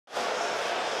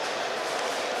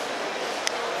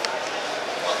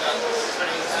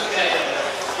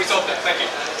We solved it, thank you.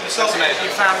 You solved it? You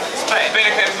found Spain? We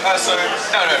came to Paso,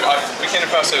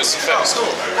 it was first. Cool,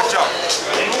 good job.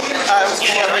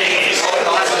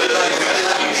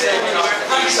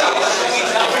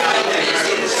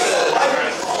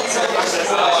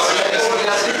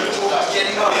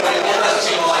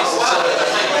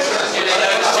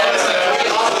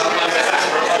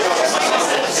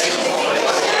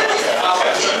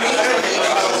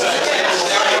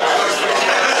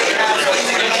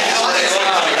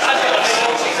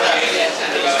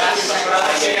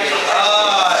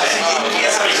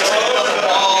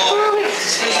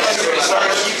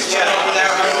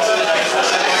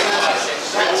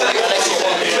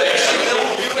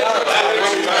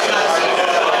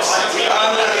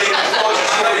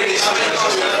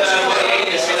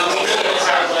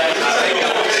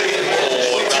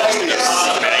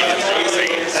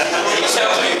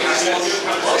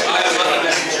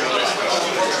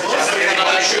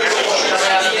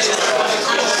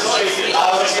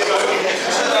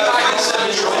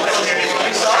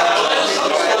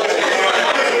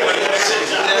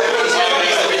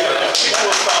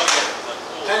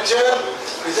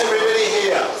 Is everybody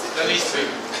here? At least two.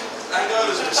 I know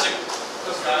there's missing.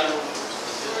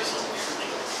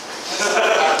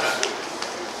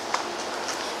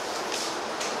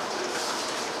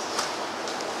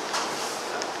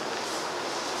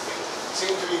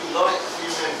 Seem to be light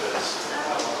few members.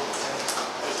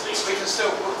 We can still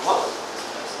put one.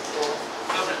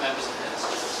 Permanent members in this.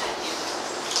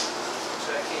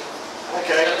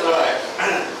 Okay, right.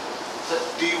 So,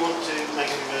 do you want to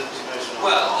make an emergency motion?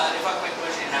 Well, if I can make a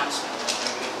motion announcement.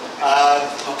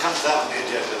 I'll come to that on the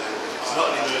agenda then. It's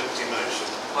not an emergency motion.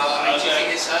 Well, I mean, do you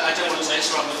think it's, I don't want to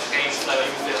disrupt the game flow,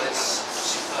 you feel it's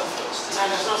superfluous? No,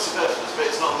 it's not superfluous, but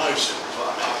it's not a motion, is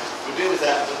what I mean. We'll deal with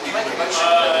that. Make a motion.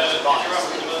 If you're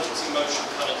having an emergency motion,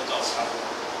 Canada does have one.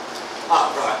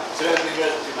 Ah, right. So there's an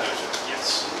emergency motion.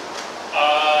 Yes.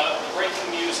 The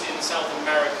breaking news in South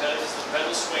America is that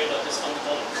Venezuela has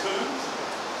undergone a coup,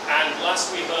 and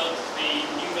last we heard, the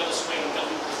new Venezuelan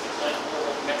government has declared war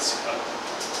on Mexico.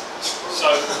 So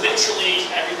literally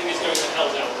everything is going to hell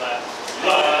down there.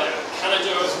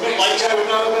 Canada would like to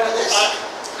know about this.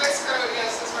 Mexico,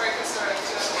 yes, that's very concerned.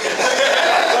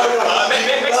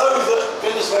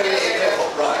 Venezuela is a devil,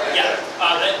 right? Yeah,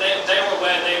 they are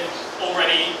aware. They've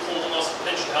already called on us for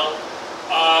potential help.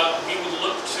 We would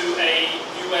look to a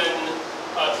UN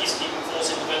peacekeeping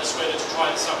force into Venezuela to try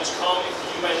and establish calm. If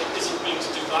the UN isn't willing to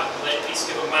do that, they at least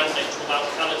give a mandate to allow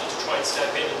Canada to try and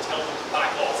step in and tell them to back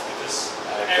off, because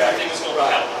everything is going to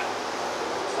hell there.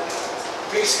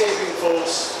 Peacekeeping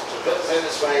force to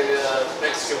Venezuela,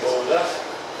 Mexican border,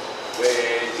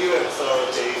 with UN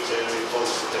authority to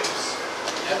enforce the peace.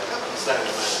 Yep.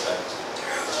 Standard mandate.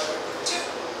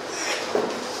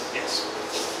 Yes.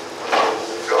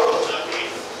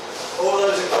 All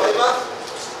those in favour?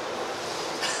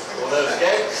 All those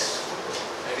against?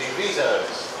 Any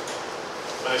vetoes?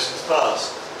 Motion's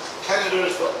passed. Canada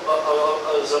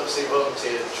has obviously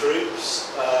volunteered troops.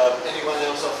 Anyone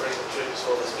else offering troops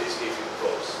for this peacekeeping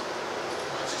force?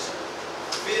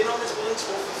 Vietnam is willing to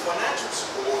offer financial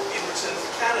support in return for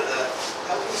Canada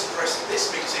helping us address in this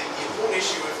meeting the important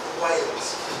issue of the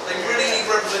whales. They really need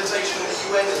representation on the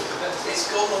UN. It's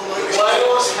gone on no. The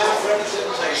whales have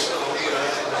representation on the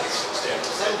United Nations General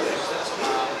Assembly.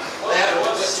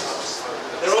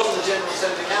 They're on the General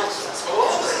Assembly Council.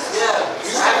 Oh, yeah.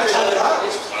 You haven't heard that.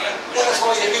 That's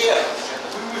why you're here.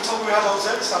 We were told we had those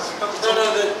episodes. No.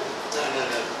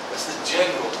 That's the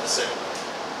General Assembly.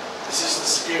 This is the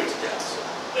Security Council.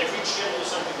 They've reached General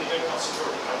Assembly, they don't have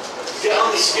Security Council. To get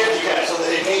on the Security Council,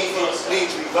 they need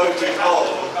to be voted on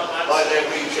by their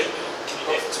region.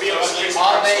 To be honest,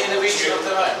 Are they in a region of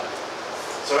their own?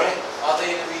 Sorry? Are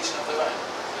they in a region of their own?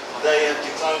 They have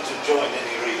declined to join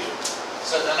any region.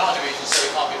 So they're not in a region, so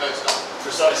it can't be voted on?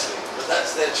 Precisely, but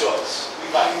that's their choice.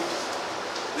 Right.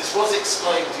 This was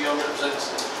explained to your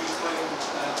representative.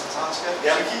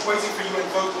 Yeah. We keep waiting for you to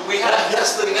vote. We have.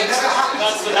 That's the next.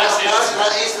 That's the next issue.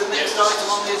 That is the next item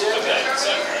on the agenda. Okay,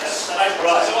 so I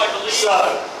believe. So,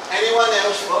 anyone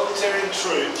else volunteering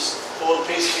troops for the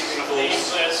peacekeeping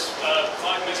force? There's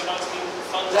 5 megabytes in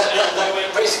funds.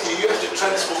 Basically, you have to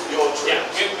transport your troops. Yeah,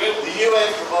 the UN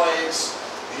provides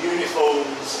the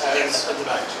uniforms and the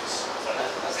badges.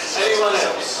 Anyone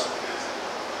else?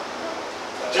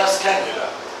 Just Canada.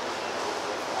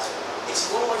 it's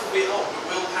not like Vietnam, but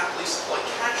we'll happily supply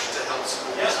cash to help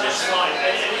support Yes, this. that's fine.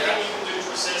 Anything you can do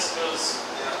to assist us.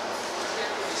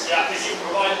 Yeah, if you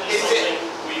provide us something,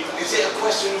 we. Is it a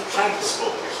question of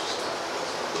transport?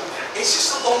 It It's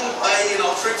just a long way and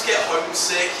our troops get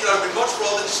homesick. You know, we'd much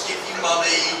rather just give you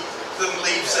money than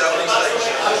leave Southeast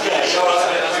Asia. Okay, so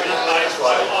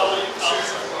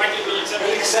Regularly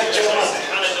accept your money.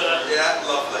 Canada. Yeah,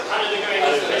 lovely. Canada going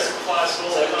into this applies to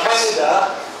all So of us.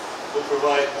 Canada will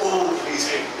provide all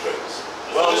peacekeeping troops.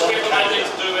 Well, Well as done, we have the mandate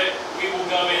Canada. to do it, we will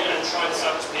go in and try and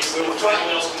establish peace. We'll try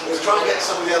and get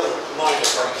some of the other minor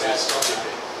countries.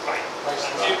 Right.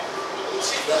 Thank you.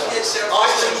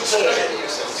 Item 2.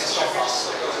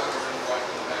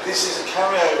 This is a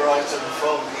carryover item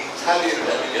from the Italian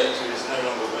delegate who is no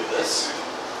longer with us.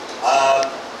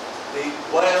 The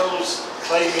Wales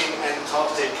claiming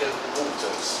Antarctic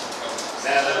waters.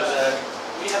 Now there was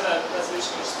We have a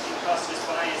resolution which has been passed to us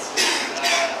by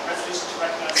resolution to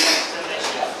recognise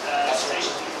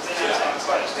self-determination Cetacean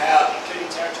Conclave, including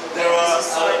territorial there are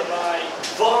signed by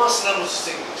vast numbers of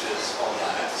signatures on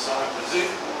that, so I presume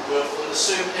we'll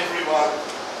assume everyone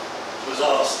was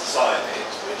asked to sign it,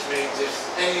 which means if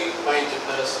any major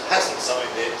person hasn't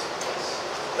signed it,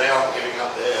 they aren't giving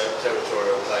up their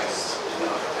territorial claims in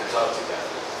Antarctica.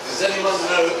 Does anyone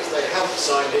know if they haven't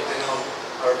signed it and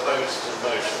are opposed to the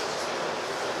motion?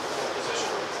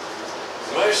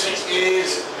 The motion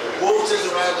is waters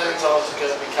around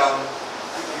Antarctica become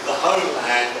the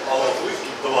homeland of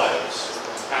the whales.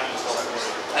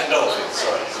 And dolphins,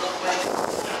 sorry.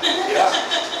 Yeah?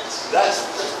 That's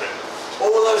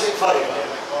all those in favour.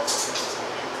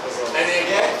 Any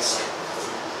against?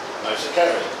 Motion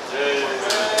carried.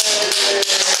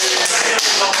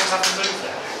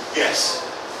 Yes.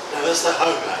 Now that's the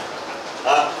homeland.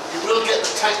 You will get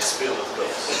the tax bill, of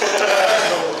course.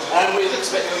 And we'll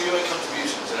expect your UN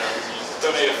contributions.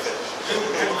 Don't eat a fish.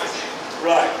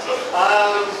 Right.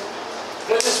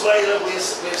 Venezuela, we've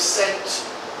sent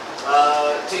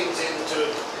teams in to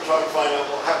try and find out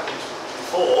what happened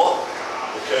before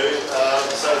the coup.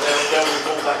 So they'll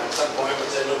report back at some point, but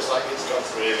it looks like it's got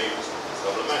really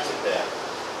problematic there.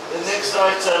 The next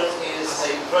item is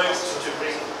a vote to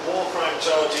bring war crime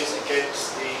charges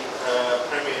against the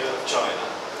Premier of China.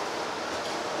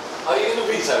 Are you going to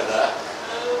veto that?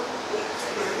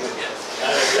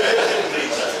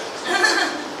 Veto.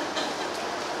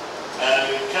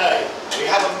 Okay. We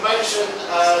have a motion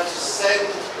to send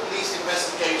police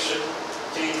investigation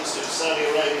teams to Saudi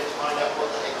Arabia to find out what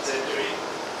the heck they're doing.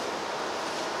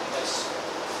 Yes.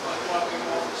 What we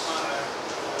want to know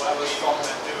what was from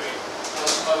them doing.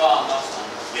 Iran last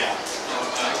time. Yeah.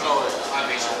 Ignore it. I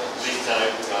veto. Veto.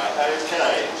 Right.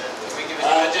 Okay. Can we give a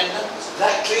new agenda?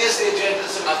 That clears the agenda,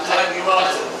 so we can take new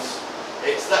items.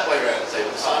 It's that way round the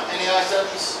table. So, any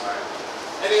items?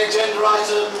 Any agenda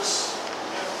items?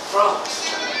 France.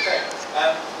 Okay.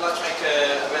 I'd like to make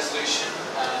a resolution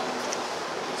in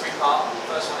three-part. The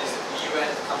first one is that the UN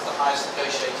becomes the highest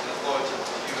negotiating authority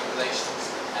for human relations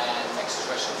and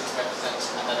extraterrestrials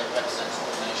and that it represents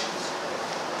all nations.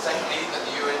 Secondly, that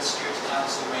the UN Security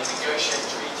Council may negotiate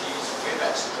treaties with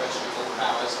extraterrestrial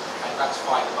powers and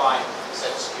ratified by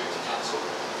said Security Council,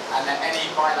 and that any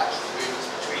bilateral agreements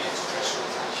between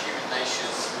extraterrestrials and human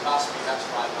nations must be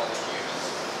ratified by the humans,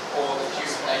 or the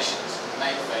human nations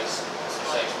may face,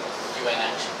 say, UN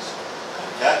actions.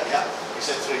 Yeah, yeah. We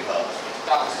said three parts.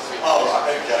 That was the three Oh, parts.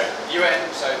 right, okay. UN,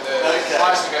 so the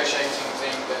highest negotiating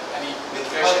thing that any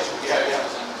negotiation with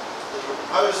and The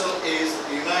proposal is that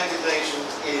the United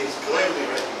Nations is globally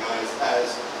recognised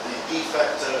as the de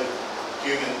facto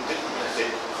human diplomatic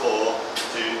corps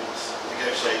to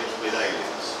negotiate with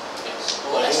aliens. yes,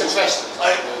 or extraterrestrials.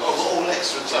 Of all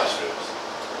extraterrestrials.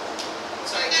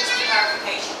 Sorry, just for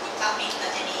clarification, would that mean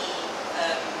that any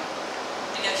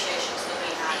negotiations that we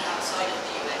had outside of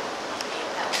the UN would be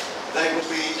upheld? They would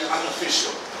be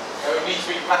unofficial. It would need to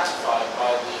be ratified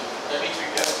by the. They need to be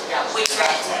put to council. Which read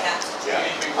to the council? Yeah.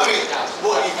 Need to be I mean, put to council.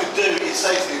 what you could do is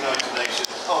say to the United Nations,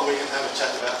 oh, we can have a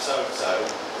chat about so-and-so.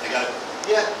 They go,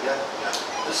 yeah.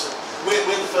 Listen, we're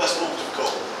the first port of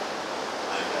call.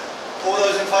 Okay. All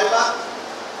those in favour?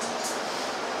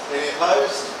 Any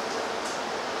opposed?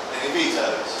 Any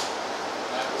vetoes?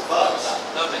 All votes?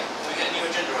 Lovely. Can we get a new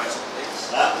agenda item,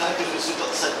 please? No, because we've still got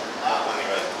the second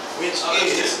anyway. Which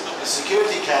is, the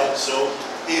Security Council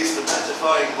is the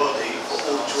ratifying body for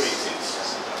all treaties.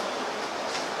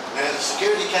 Now, the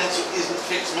Security Council isn't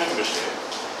fixed membership.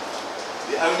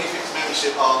 The only fixed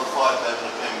membership are the 5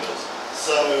 permanent members.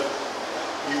 So,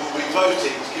 you will be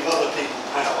voting to give other people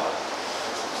power.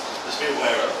 Just be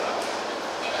aware of that.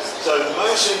 So, the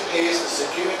motion is the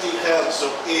Security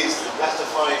Council is the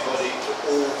ratifying body for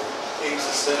all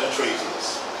interstellar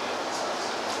treaties.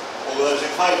 All those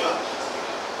in favour?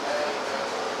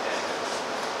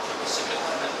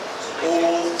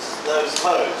 All those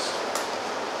opposed?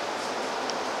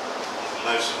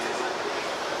 Motion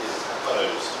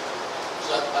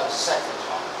that was the second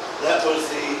part. That was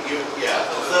the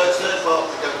third part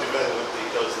became irrelevant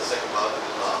because the second part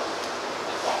didn't last.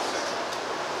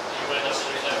 The UN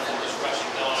absolutely therefore was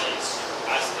recognised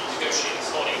as the negotiating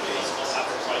body that does not have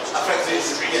the right to Effectively,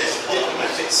 enforce yes, treaties.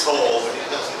 diplomatic core, but it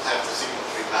doesn't have the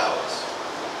signatory powers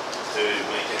to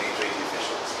make any treaty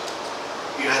official.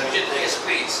 Yes,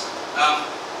 please.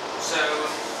 So,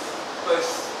 both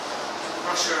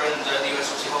Russia and the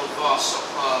US obviously hold vast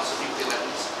stockpiles of nuclear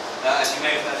weapons. As you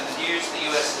may have heard in the news, the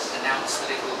US has announced that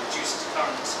it will reduce its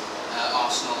current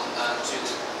arsenal to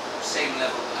the same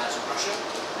level as Russia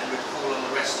and would call on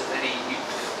the rest of any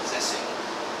nuclear possessing.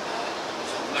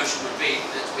 The motion would be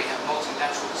that we have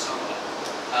multilateral disarmament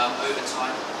over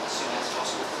time as soon as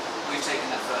possible. We've taken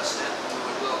that first step and we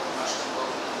would welcome Russia's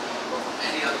involvement and the involvement of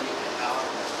any other nuclear power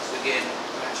to begin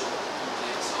gradual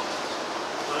nuclear disarmament.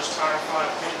 Can I just clarify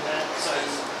a point there? So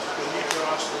the nuclear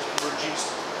arsenal has been reduced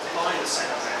by the same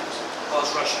amount,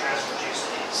 whilst Russia has reduced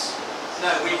its.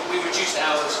 No, we reduced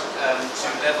ours to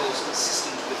levels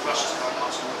consistent with Russia's current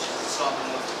arsenal, which is a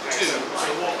disarmament of 2.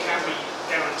 So what can we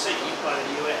guarantee by the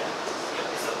UN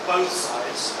is that both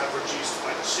sides have reduced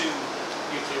by 2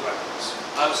 nuclear weapons?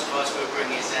 I was advised we were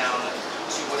bringing it down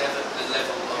to whatever the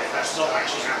level of... Okay, that's not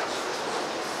actually happened.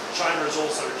 China has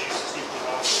also reduced its nuclear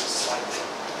arsenal slightly.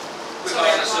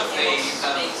 Regardless of the...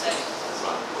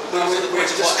 We're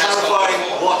just clarifying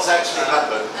what's actually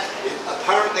happened.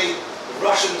 Apparently, the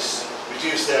Russians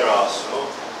reduced their arsenal,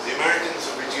 the Americans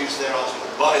have reduced their arsenal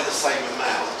by the same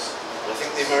amount. I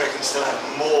think the Americans still have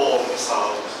more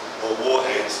missiles or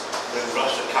warheads than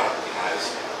Russia currently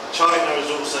has. China has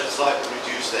also slightly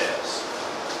reduced theirs.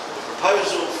 The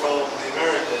proposal from the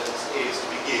Americans is to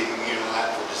begin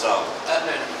unilateral disarmament.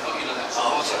 No, not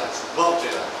unilateral.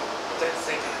 Multilateral. I don't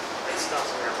think it's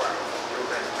starting that way. You're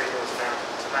going to bring yours down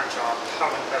to match our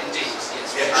current levels. Indeed, yes.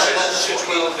 Yeah, that should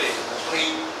well be.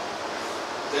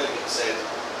 Delegate said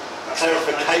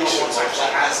clarification of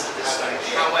that hasn't happened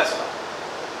yet. However,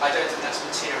 I don't think that's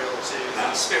material to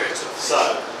the spirit of this. So,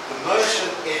 the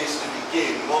motion is to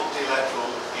begin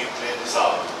multilateral nuclear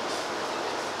disarmament.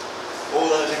 All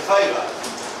those in favour?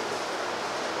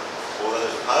 All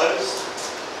those opposed?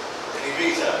 Any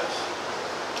vetoes?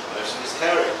 Motion is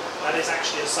carried. That is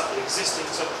actually an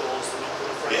existing subclause, the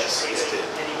non-proliferation Yes, treaty,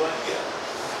 yes, anyway. Yeah.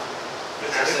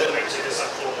 But that's implemented a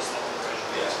subclause, non-proliferation.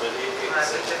 Yes, but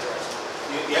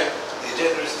Yeah, the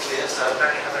agenda is clear. so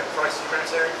don't you have a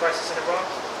humanitarian crisis in Iraq?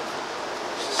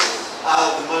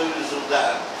 The Mosul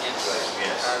Dam situation,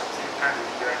 yes. Apparently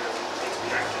the UN doesn't need to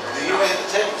be active. The UN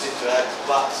attempted to act,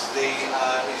 but the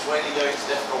Israeli going to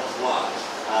DEFCON 1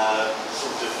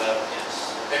 sort of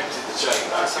emptied the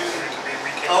chamber. That's something that can be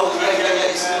rekindled. Oh,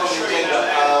 yeah, it's still on the agenda.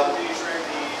 The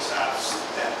Israelis have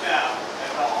stepped down.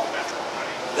 They're not on DEFCON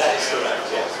anymore. That is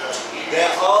correct, yes. There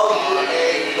are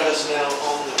UN personnel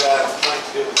on the ground trying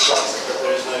to deal with crisis, but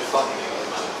there is no funding at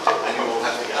the moment, and you will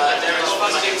have to go. There is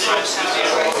funding from Saudi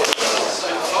Arabia.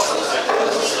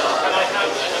 And I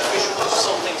have an official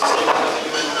something to say